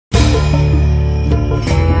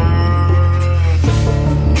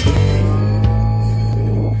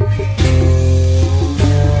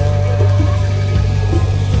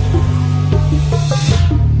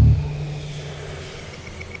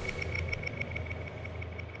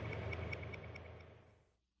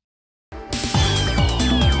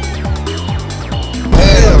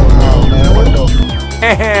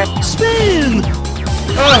Spin!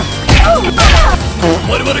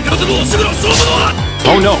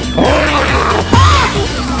 Oh no!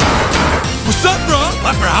 What's up, bro?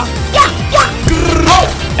 What, bro?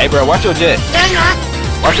 Hey, bro, watch your jet.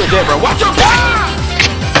 Watch your jet, bro. Watch your jet!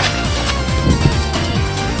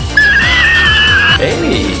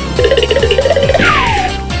 Hey!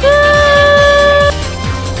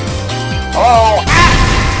 Oh!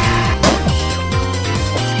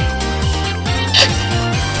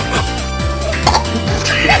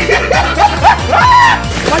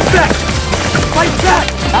 Fight back! Fight back!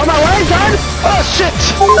 Out of my way, son! Oh, shit!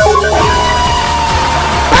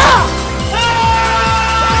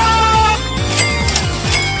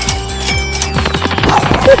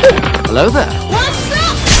 Hello there. What's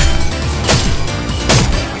up?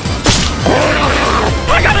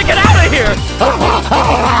 I gotta get out of here!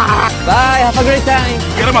 Bye, have a great time.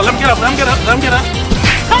 Get him up, let him get up, let him get up, let him get up.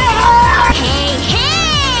 Hey, hey!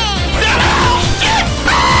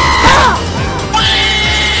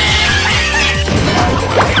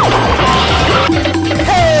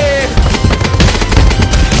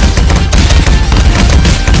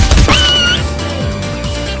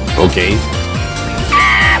 Okay.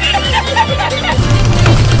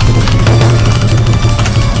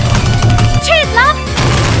 Cheers, love!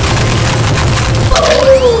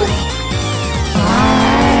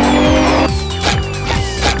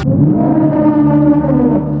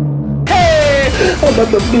 Hey! I'm about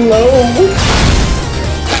to blow.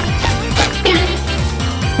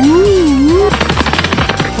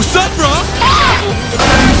 What's up, bro?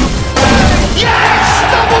 Yes!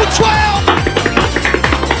 Double 12!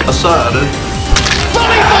 Aside.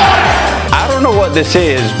 I don't know what this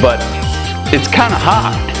is, but it's kind of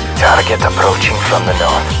hot. Target approaching from the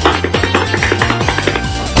north.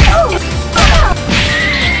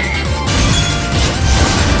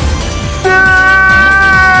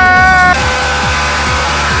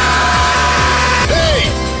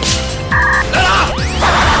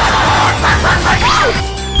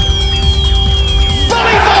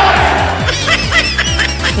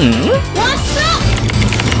 What's up?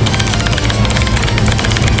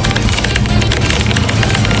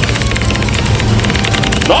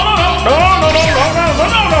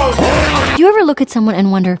 Do you ever look at someone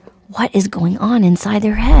and wonder what is going on inside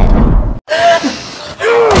their head?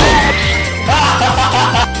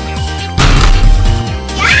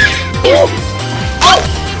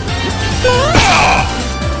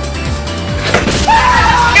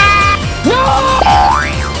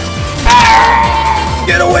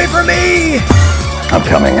 Get away from me! I'm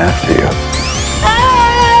coming after you.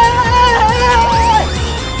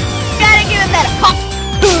 Gotta give him that pop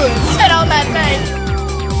shit on that face.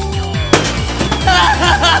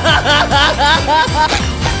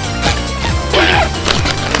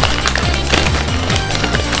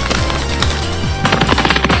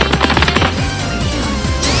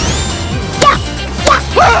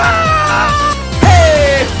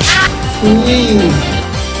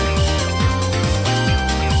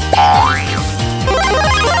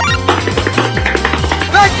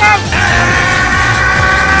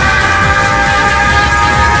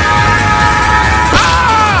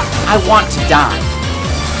 I want to die.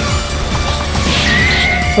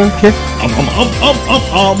 Okay.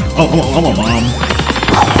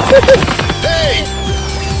 Hey!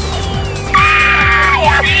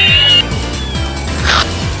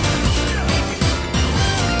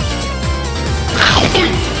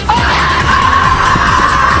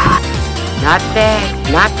 Not bad,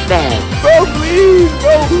 not bad. Oh, please,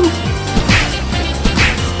 oh.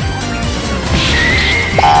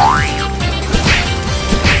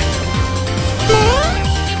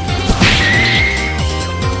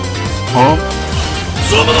 Huh?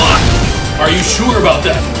 Are you sure about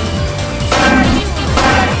that?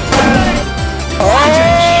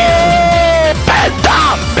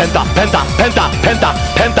 Penta, penta, penta, penta,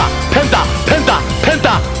 penta, penta, penta,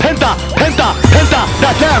 penta, penta, penta, penta.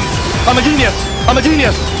 That damn! I'm a genius! I'm a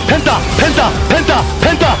genius! Penta, penta, penta,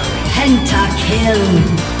 penta. Pentakill.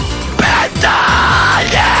 Penta!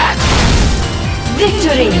 Yes!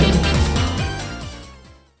 Victory.